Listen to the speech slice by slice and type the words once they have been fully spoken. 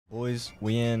Boys,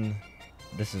 we in.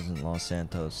 This isn't Los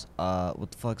Santos.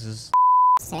 What the fuck is this?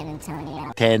 San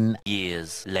Antonio. 10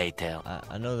 years later.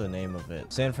 I know the name of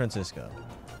it. San Francisco.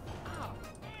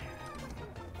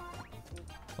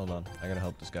 Hold on, I gotta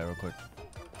help this guy real quick.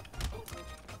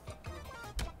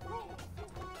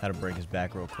 Had to break his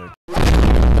back real quick.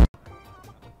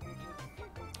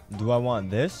 Do I want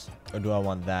this or do I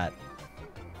want that?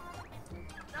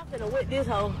 I'm finna whip this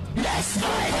hoe.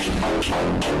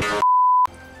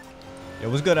 Yo,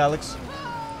 what's good, Alex?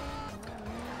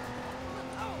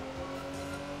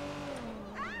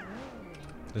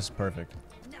 This is perfect.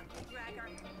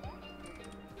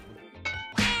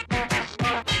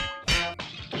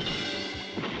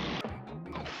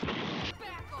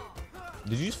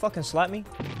 Did you just fucking slap me?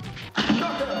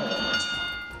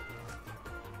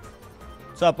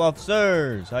 What's up,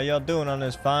 officers? How y'all doing on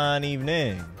this fine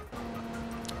evening?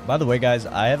 By the way, guys,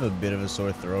 I have a bit of a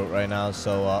sore throat right now,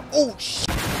 so, oh, shit!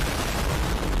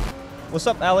 What's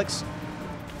up, Alex?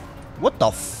 What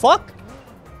the fuck?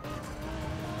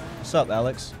 What's up,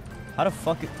 Alex? How the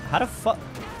fuck?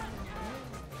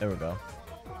 There we go.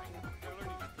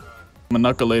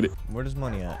 Manipulated. Where does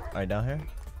money at? All right, down here.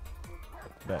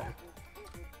 Bet.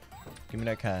 Give me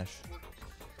that cash.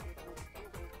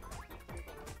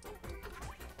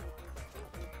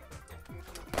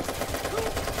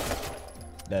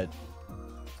 Dead.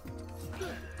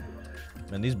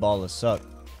 Man, these ballers suck.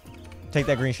 Take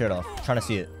that green shirt off. I'm trying to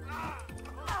see it.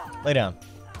 Lay down.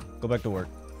 Go back to work.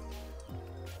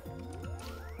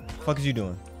 Fuck is you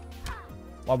doing?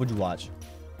 Why would you watch?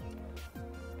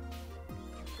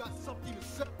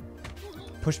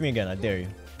 Push me again, I dare you.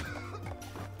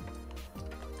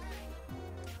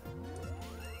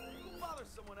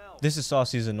 This is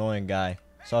Saucy's annoying guy.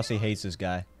 Saucy hates this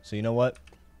guy. So you know what?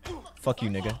 Fuck you,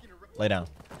 nigga. Lay down.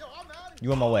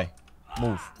 You on my way.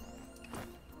 Move.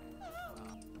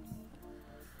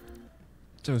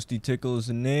 Toasty Tickle is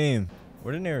the name.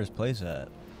 Where the nearest place at?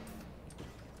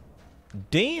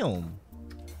 Damn.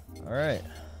 Alright.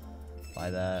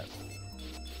 Buy that.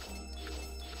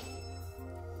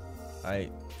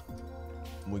 Alright.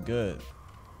 We good.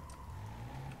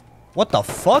 What the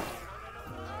fuck?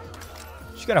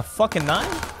 She got a fucking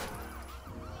knife?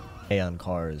 Hey, on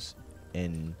cars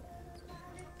in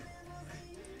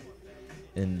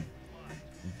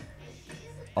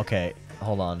okay,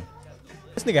 hold on.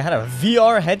 This nigga had a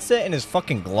VR headset in his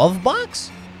fucking glove box?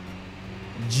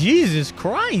 Jesus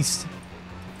Christ.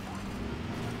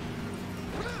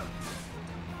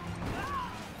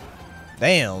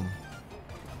 Damn.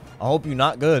 I hope you're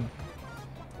not good.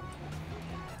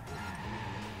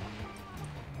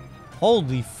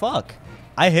 Holy fuck.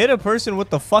 I hit a person with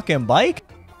the fucking bike?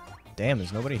 Damn,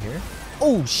 is nobody here?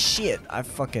 Oh shit. I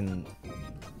fucking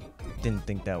didn't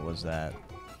think that was that.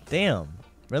 Damn.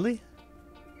 Really?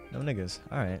 No niggas.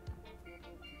 Alright.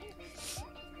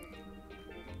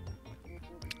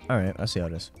 Alright, I see how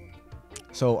it is.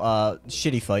 So,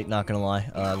 shitty fight, not gonna lie.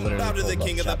 Literally bow to the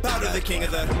king of the, bow to the king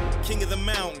of the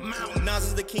mountain. Nas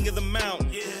is the king of the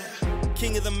mountain.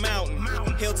 King of the mountain.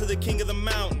 Hail to the king of the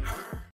mountain.